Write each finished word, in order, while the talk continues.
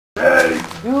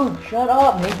Dude, shut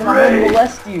up, Nathan. I'm gonna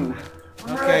molest you.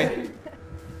 Okay.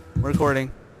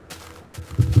 Recording.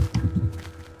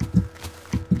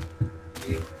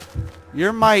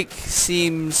 Your mic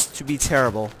seems to be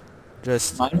terrible.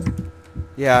 Just... Mine?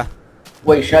 Yeah.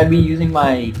 Wait, should I be using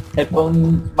my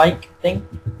headphone mic thing?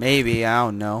 Maybe. I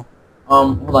don't know.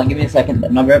 Hold on, give me a second,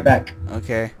 and I'll be right back.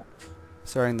 Okay.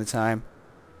 Starting the time.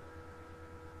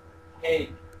 Hey,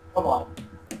 come on.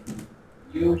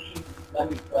 You should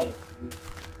let me play.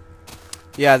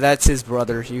 Yeah, that's his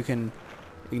brother. You can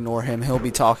ignore him. He'll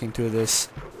be talking to this.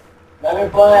 Let me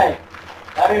play.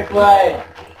 Let me play.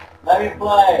 Let me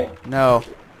play. No.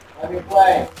 Let me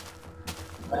play.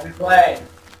 Let me play.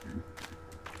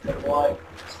 Good boy.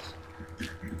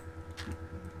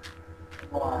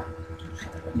 Come on.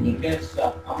 You get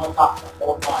stuff. I'm gonna talk the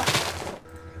whole time.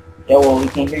 Yeah, well, we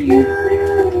can't hear you.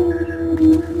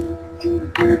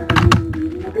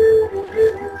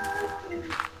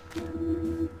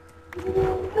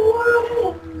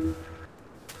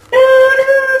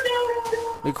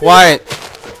 Be quiet.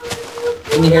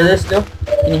 Can you hear this still?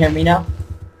 Can you hear me now?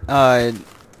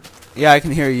 Yeah, I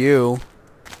can hear you.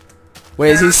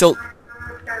 Wait, is he still...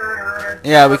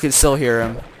 Yeah, we can still hear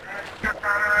him.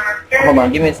 Hold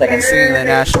on, give me a second. Singing the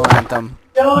national anthem.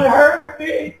 Don't hurt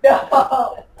me!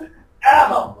 No!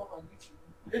 Ow!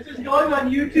 This is going on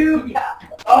YouTube? Yeah.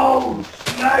 Oh,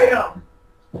 damn!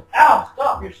 Ow,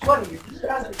 stop, you're sweating. You're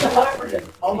disgusting. Everything.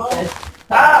 Almost.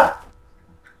 Ah!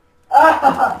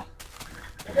 Ah!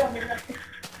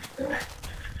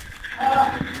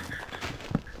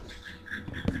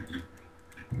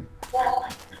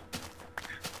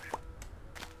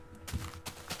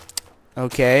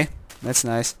 Okay, that's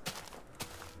nice.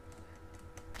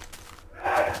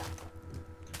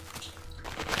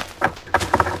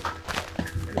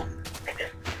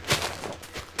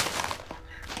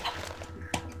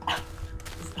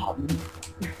 Stop me.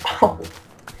 Oh.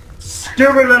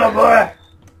 Stupid little boy!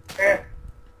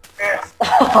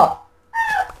 Stop!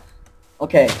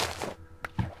 Okay.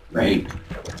 Rape!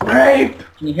 Rape!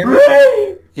 Can you hear me?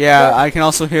 Rape! Yeah, I can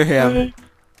also hear him.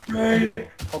 Rape!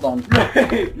 Hold on.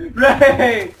 Rape!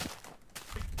 Rape! Is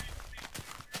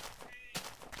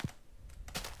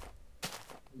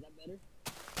that better?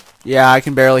 Yeah, I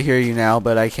can barely hear you now,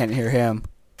 but I can't hear him.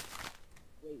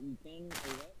 Wait, you can or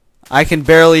what? I can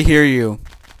barely hear you.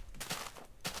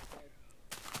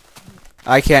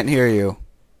 I can't hear you.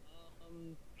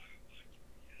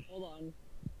 Hold on.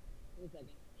 Wait a second.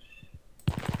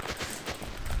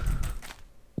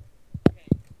 Okay,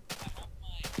 I have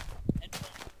my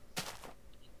headphones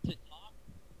to talk.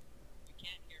 You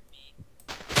can't hear me.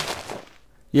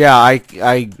 Yeah, I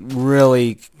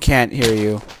really can't hear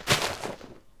you.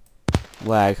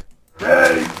 Lag.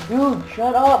 Dude,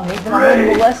 shut up, Nathan. I'm gonna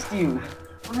molest you.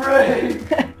 Rape!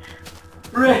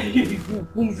 Rape! Dude,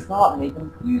 please stop, Nathan.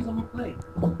 Please let me play.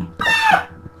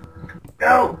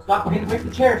 No! Stop trying to break the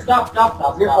chair. Stop, stop,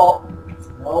 stop. It's your fault.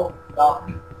 No, stop.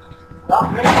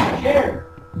 Stop breaking the chair.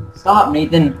 Stop,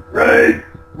 Nathan. Rape!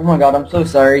 Oh my god, I'm so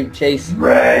sorry, Chase.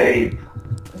 Rape!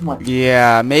 Oh my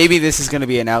Yeah, maybe this is gonna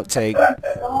be an outtake.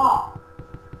 Stop.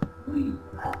 Please.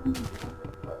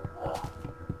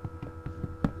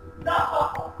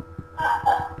 No.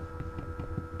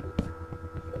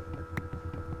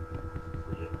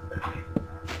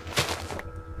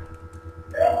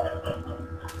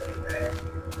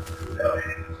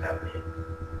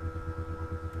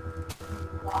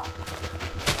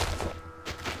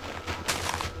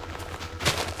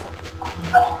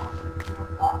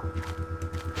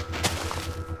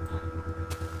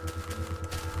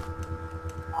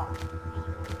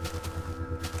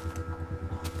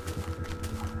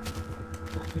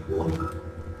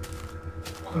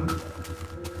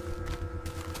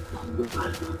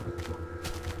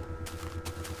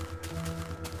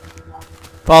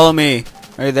 Follow me.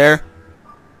 Are you there?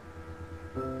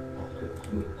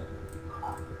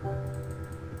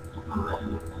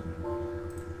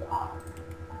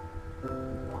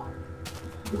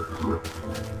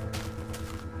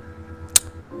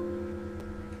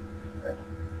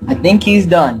 I think he's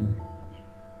done.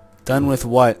 Done with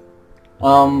what?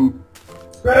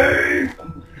 Rape!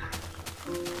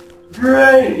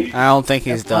 Rape! I don't think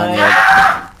he's done yet.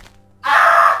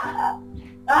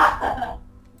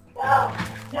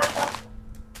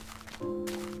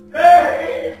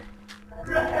 Rape!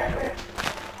 Rape!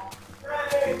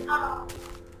 Rape!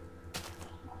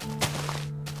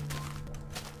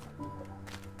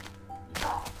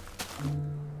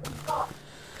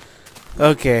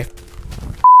 Okay.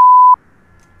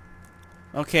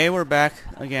 Okay, we're back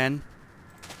again.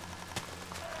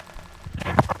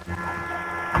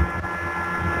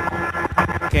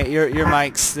 Okay, your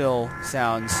mic still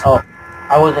sounds... Oh,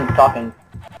 I wasn't talking.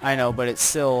 I know, but it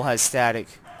still has static.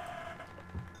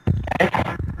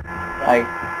 Like,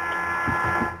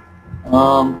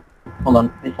 hold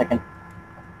on, wait a second.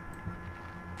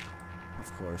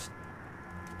 Of course.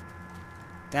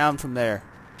 Down from there.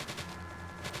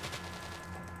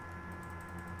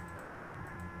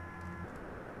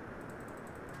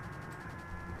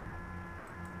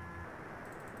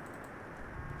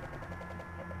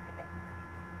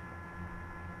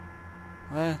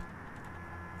 What?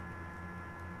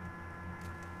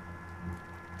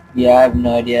 Yeah, I have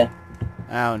no idea.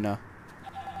 I don't know.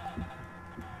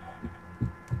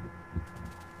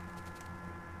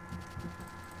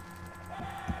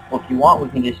 Well, if you want, we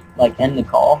can just, like, end the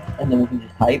call, and then we can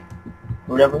just type,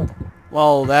 or whatever.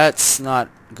 Well, that's not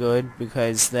good,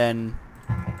 because then...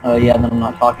 Oh, yeah, then I'm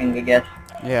not talking, I guess.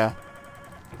 Yeah.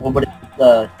 Well, but if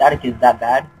the static is that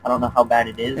bad, I don't know how bad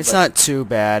it is. It's but not too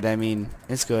bad. I mean,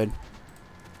 it's good.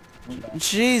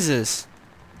 Jesus.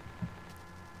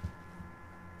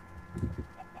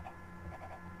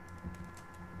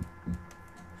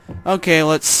 Okay,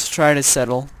 let's try to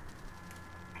settle.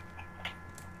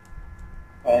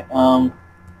 Okay,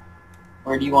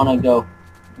 where do you want to go?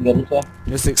 You go this way?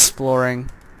 Just exploring.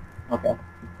 Okay.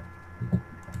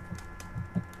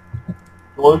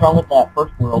 So what was wrong with that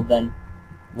first world, then?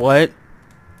 What?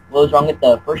 What was wrong with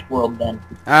the first world, then?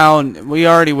 We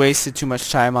already wasted too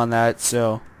much time on that,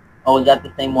 so... Oh, is that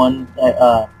the same one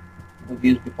that, we've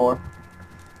used before?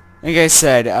 Like I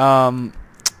said,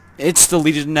 it's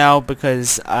deleted now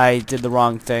because I did the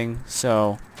wrong thing,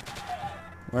 so...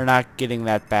 We're not getting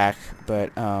that back,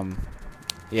 but,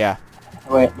 yeah.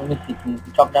 Oh, wait, let me see. Can you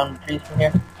chop down the trees from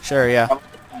here? Sure, yeah. I'm gonna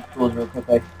get some tools real quick,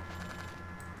 like.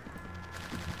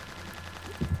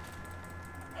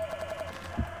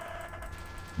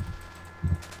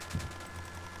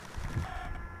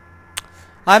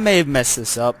 I may have messed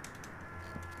this up.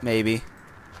 Maybe.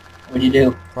 What'd you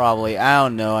do? Probably. I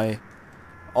don't know. I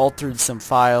altered some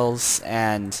files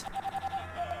and...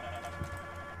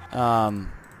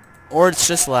 Or it's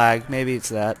just lag. Maybe it's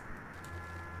that.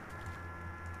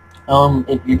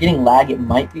 If you're getting lag, it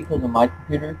might be because of my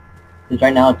computer. Because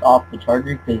right now it's off the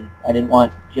charger, because I didn't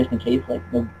want, just in case, like,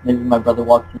 maybe my brother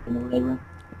walks in or whatever.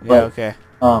 Yeah, But, okay.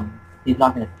 he's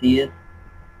not going to see us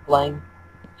playing.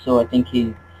 So I think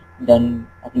he's given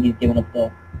up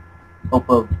the hope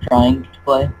of trying to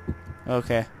play.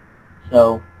 Okay.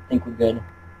 So, I think we're good.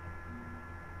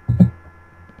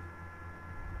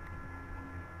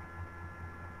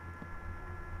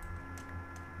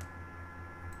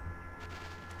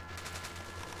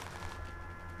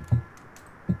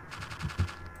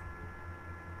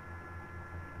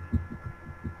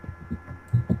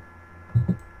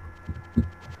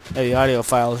 Yeah, the audio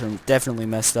files are definitely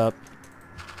messed up.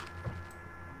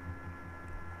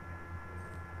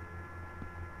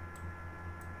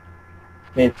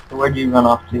 Okay, so where'd you run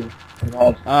off to?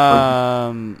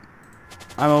 I'm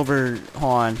over...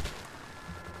 Hold on.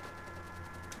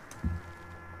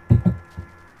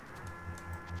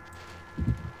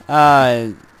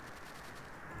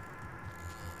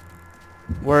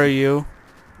 Where are you?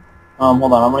 Hold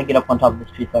on, I'm gonna get up on top of this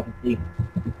tree so I can see.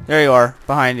 There you are.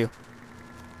 Behind you.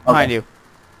 Behind Okay.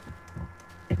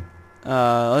 you.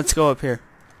 Let's go up here.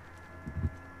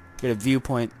 Get a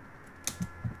viewpoint.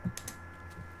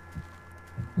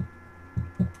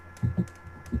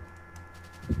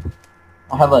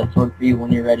 I'll have a sword for you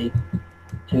when you're ready.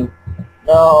 To...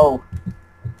 No!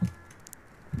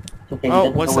 It's okay, he Oh,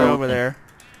 doesn't what's know that where over we're there?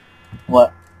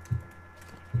 What?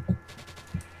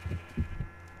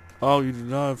 Oh, you did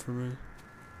not for me.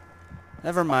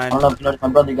 Never I mind. don't know if you noticed, my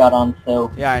brother got on,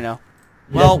 so... Yeah, I know.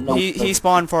 He Well, doesn't know he where-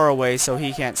 spawned far away, so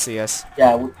he can't see us.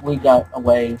 Yeah, we got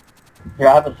away. Here,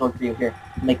 I have a sword for you. Here,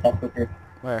 make that quicker.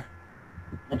 Where?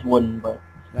 It's wooden, but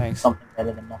Thanks. something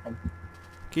better than nothing.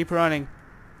 Keep running.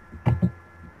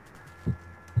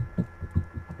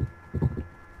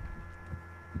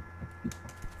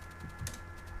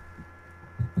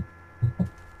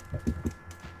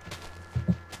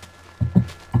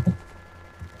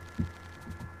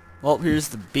 Well, here's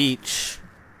the beach.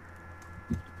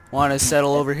 Want to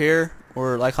settle over here?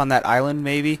 Or like on that island,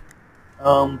 maybe?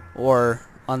 Or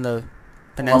on the Well, let me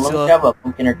peninsula? grab a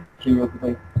pumpkin or two real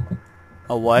quick.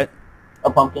 A what? A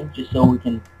pumpkin, just so we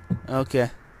can Okay.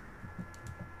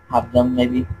 have them,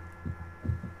 maybe.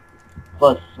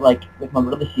 Plus, like, if my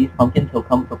brother sees pumpkins, he'll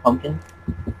come for pumpkins.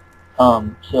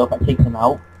 So if I take them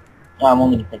out, I'm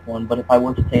only gonna take one, but if I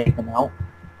were to take them out,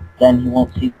 then he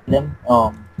won't see them.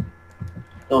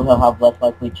 So he'll have less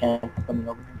likely chance of coming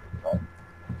over here. But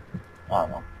I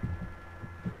don't know.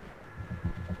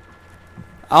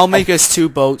 I'll make us 2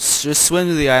 boats. Just swim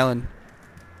to the island.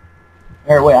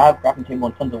 Here, wait, I have a crafting table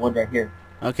and tons of wood right here.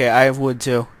 Okay, I have wood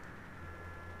too.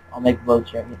 I'll make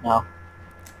boats right now.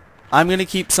 I'm gonna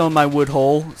keep some of my wood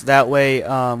whole. That way,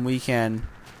 we can...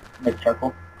 Make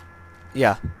charcoal.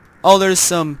 Yeah. Oh, there's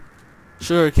some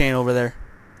sugar cane over there.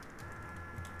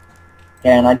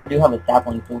 Yeah, and I do have a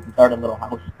sapling, so we can start a little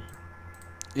house.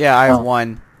 Yeah, I have Oh.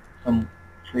 one. Some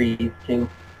trees, too.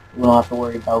 We don't have to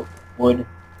worry about wood.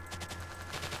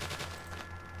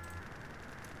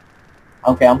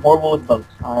 Okay, I'm horrible with boats.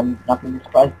 I'm not going to be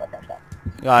surprised if I got that.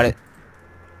 Got it.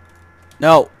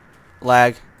 No.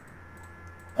 Lag.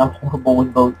 I'm horrible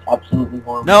with boats. Absolutely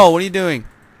horrible. No, what are you doing?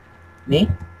 Me?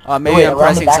 Maybe Wait, I'm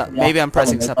around the pressing back something. of the Maybe I'm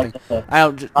pressing island, something. there's like I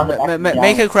don't. on the back of the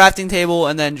Make a island. crafting table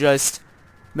and then just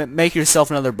make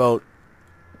yourself another boat.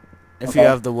 If you Okay.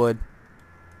 have the wood.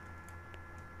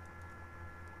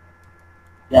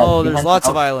 Yeah, Oh, behind there's the lots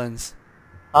of house. islands.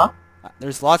 Huh?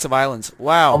 There's lots of islands. Oh,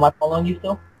 Wow. am I following you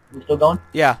still? We still going?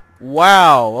 Yeah.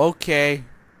 Wow. Okay.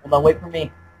 Hold on, wait for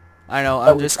me. I know.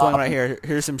 That I'm was just going right awesome. here.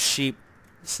 Here's some sheep.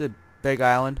 This is a big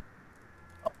island.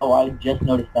 Oh, I just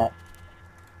noticed that.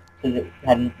 Because it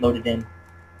hadn't loaded in.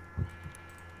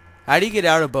 How do you get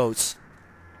out of boats?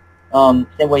 Same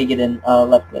way you get in,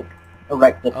 left click. Or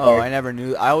right click, Oh, sorry. I never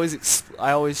knew. I always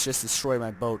just destroy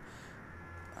my boat.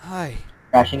 Hi.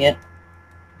 Crashing it.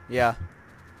 Yeah.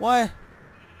 What?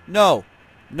 No.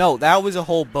 No, that was a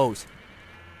whole boat.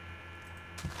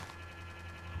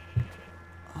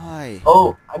 Hi.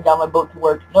 Oh, I got my boat to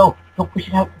work. No, don't push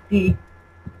it out to sea.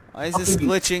 Why is How this could you?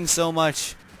 glitching so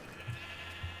much?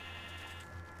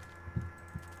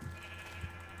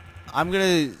 I'm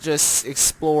gonna just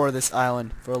explore this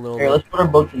island for a little Here, bit. let's put our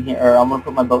boats in here. Or I'm gonna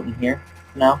put my boat in here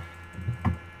now.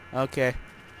 Okay.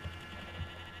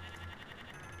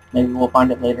 Maybe we'll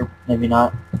find it later. Maybe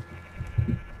not.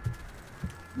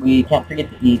 We can't forget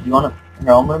to eat. You wanna?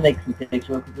 Here, I'm gonna make some sticks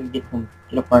real quickly.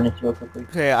 Get a furnace real quickly.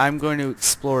 Okay, I'm going to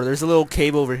explore. There's a little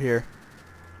cave over here.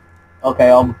 Okay,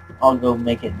 I'll go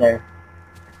make it there.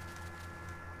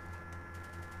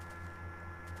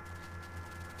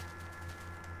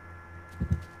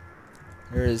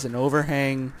 There is an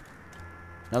overhang.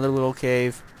 Another little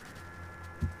cave.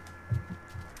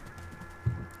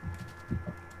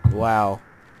 Wow.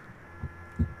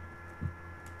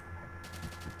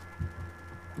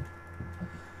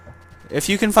 If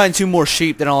you can find 2 more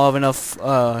sheep, then I'll have enough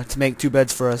to make 2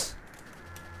 beds for us.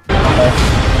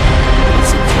 Okay.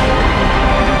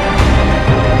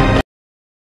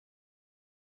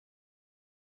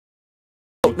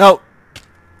 No.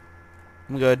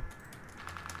 I'm good.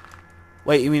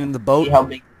 Wait, you mean in the boat? See how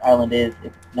big this island is. If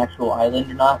it's an actual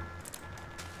island or not,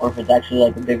 or if it's actually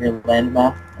like a bigger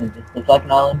landmass and it just looks like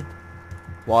an island.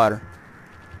 Water.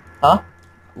 Huh?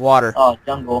 Water. Oh,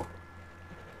 jungle.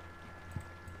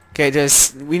 Okay,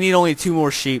 we need only 2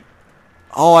 more sheep.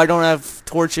 Oh, I don't have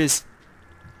torches.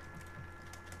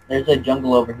 There's a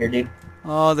jungle over here, dude.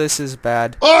 Oh, this is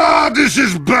bad. Ah, this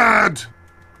is bad!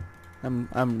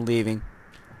 I'm leaving.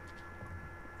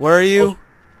 Where are you?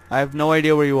 I have no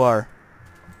idea where you are.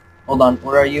 Hold on,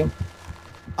 where are you?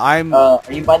 I'm... Are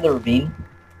you by the ravine?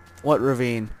 What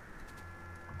ravine?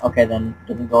 Okay, then it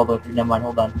doesn't go all the way through. Never mind,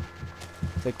 hold on.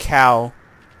 The cow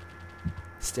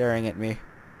staring at me.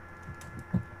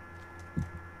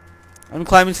 I'm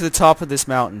climbing to the top of this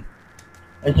mountain.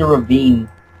 There's a ravine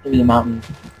through the mountain.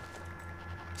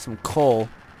 Some coal.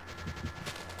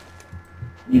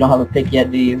 You don't have a pick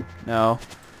yet, do you? No.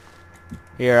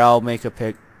 Here, I'll make a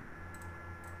pick.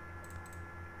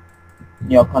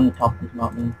 Yeah, I'll climb the top of this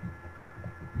mountain.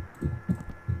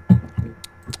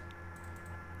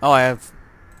 Oh, I have...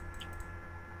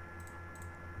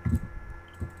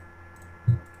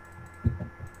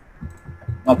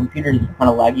 My computer is kind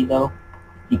of laggy though,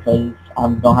 because I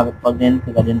don't have it plugged in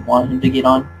because I didn't want him to get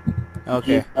on.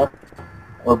 Okay. Stuff,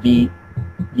 or be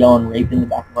yelling rape in the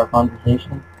back of our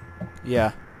conversation.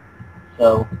 Yeah.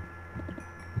 So,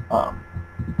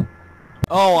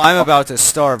 Oh, I'm about to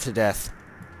starve to death.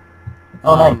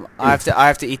 oh nice. I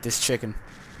have to eat this chicken.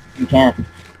 You can't.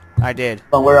 I did.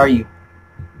 But where are you?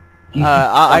 Do you see-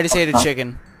 I just ate a Huh?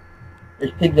 chicken.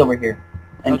 There's pigs over here.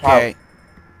 And Okay.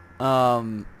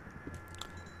 cows.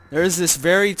 There's this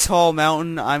very tall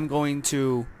mountain. I'm going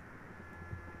to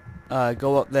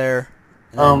go up there.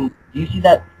 and- Do you see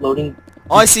that floating?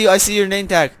 Oh, I see your name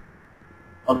tag.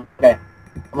 Okay.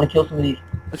 I'm gonna kill some of these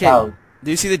Okay. cows.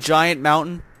 Do you see the giant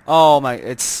mountain? Oh my,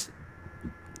 it's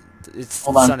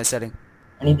Hold the on. sun is setting.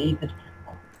 I need to eat this.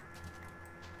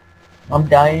 I'm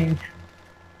dying.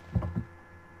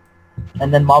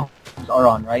 And then mobs are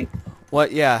on, right?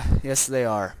 What? Yeah. Yes, they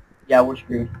are. Yeah, we're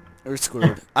screwed. We're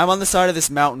screwed. I'm on the side of this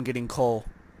mountain getting coal.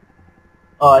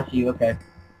 Oh, I see. Okay.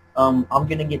 I'm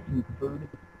gonna get some food,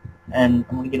 and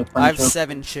I'm gonna get a I have furniture.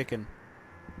 7 chicken.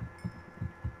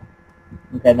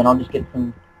 Okay, then I'll just get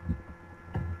some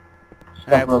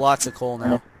And I have real- lots of coal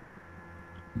now.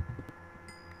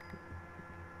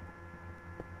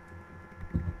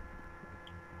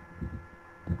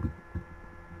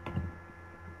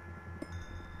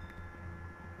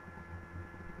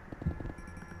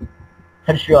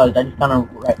 I just realized I just kind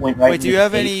of went right. Wait, do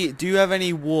you have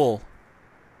any wool?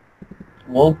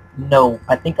 Well, no.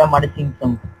 I think I might have seen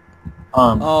some.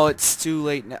 Oh, it's too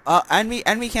late now. And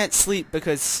we can't sleep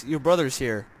because your brother's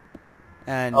here.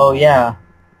 And Oh yeah.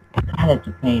 God, that's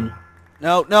a pain.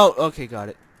 no. Okay, got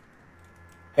it.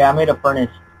 Okay, I made a furnace.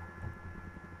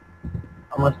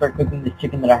 I'm gonna start cooking this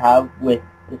chicken that I have with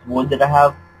this wood that I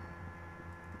have.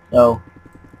 So,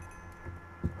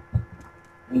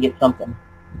 let me get something.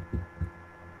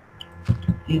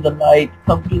 See the light.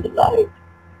 Come see the light.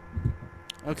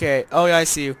 Okay. Oh yeah, I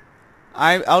see you.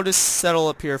 I'll just settle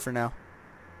up here for now.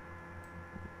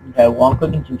 Okay, well I'm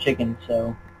cooking some chicken,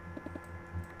 so.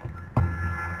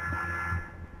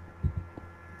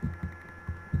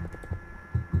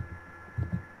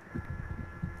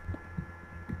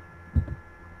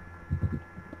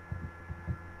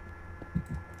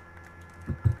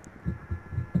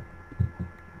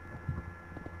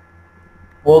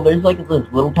 Well, there's like this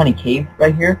little tiny cave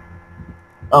right here.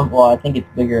 Well, I think it's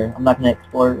bigger. I'm not gonna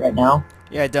explore it right now.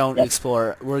 Yeah, don't Yep.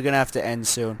 explore. We're gonna have to end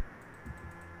soon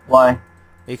Why?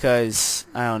 because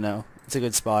I don't know. It's a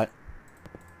good spot.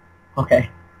 Okay.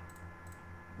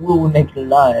 Will we make it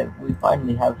alive? We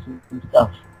finally have some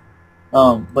stuff.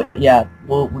 But yeah,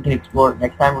 we can explore it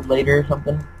next time or later or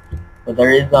something. But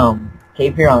there is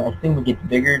cave here. I assume it gets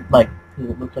bigger, like 'cause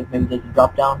it looks like maybe there's a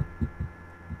drop down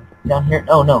here.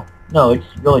 No, it's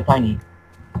really tiny.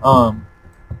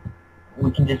 We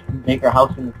can just make our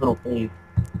house in this little cave.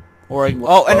 Or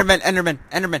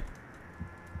Enderman.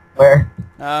 Where?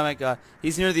 Oh my God,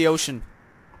 he's near the ocean.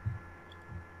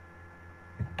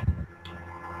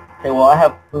 Okay, well I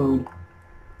have food.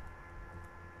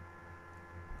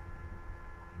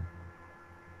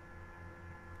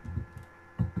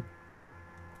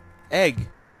 Egg.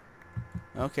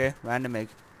 Okay, random egg.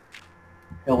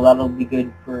 Okay, well that'll be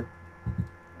good for.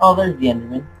 Oh, there's the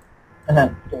Enderman.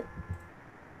 Okay.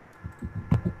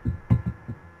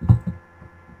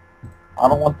 I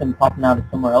don't want them popping out of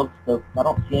somewhere else though. I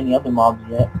don't see any other mobs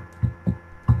yet.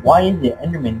 Why is it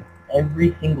Enderman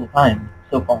every single time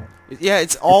so far? Yeah,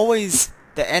 it's always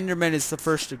the Enderman is the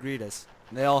first to greet us.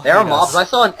 They all There hate are mobs. I us.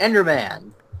 saw an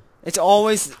Enderman. It's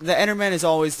always the Enderman is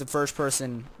always the first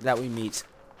person that we meet.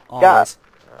 Always.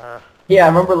 Yeah, I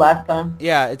remember last time.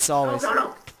 Yeah, it's always.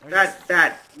 No.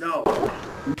 Dad, no.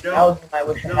 That was when I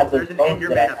wish I had those there's an phones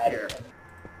that I Enderman up had. here.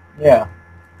 Yeah.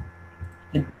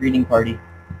 It's a greeting party.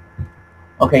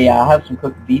 Okay, yeah, I have some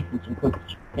cooked beef and some cooked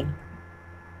chicken.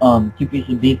 2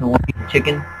 pieces of beef and 1 piece of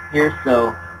chicken here,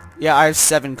 so... Yeah, I have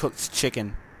 7 cooked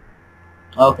chicken.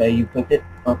 Okay, you cooked it?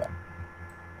 Okay.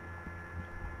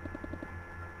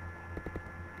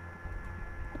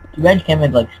 Too bad you can't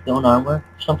make, like, stone armor or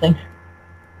something.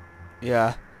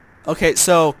 Yeah. Okay,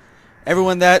 so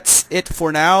everyone, that's it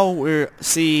for now. We'll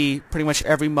see pretty much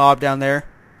every mob down there.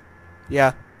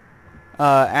 Yeah.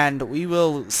 And we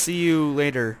will see you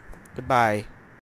later. Goodbye.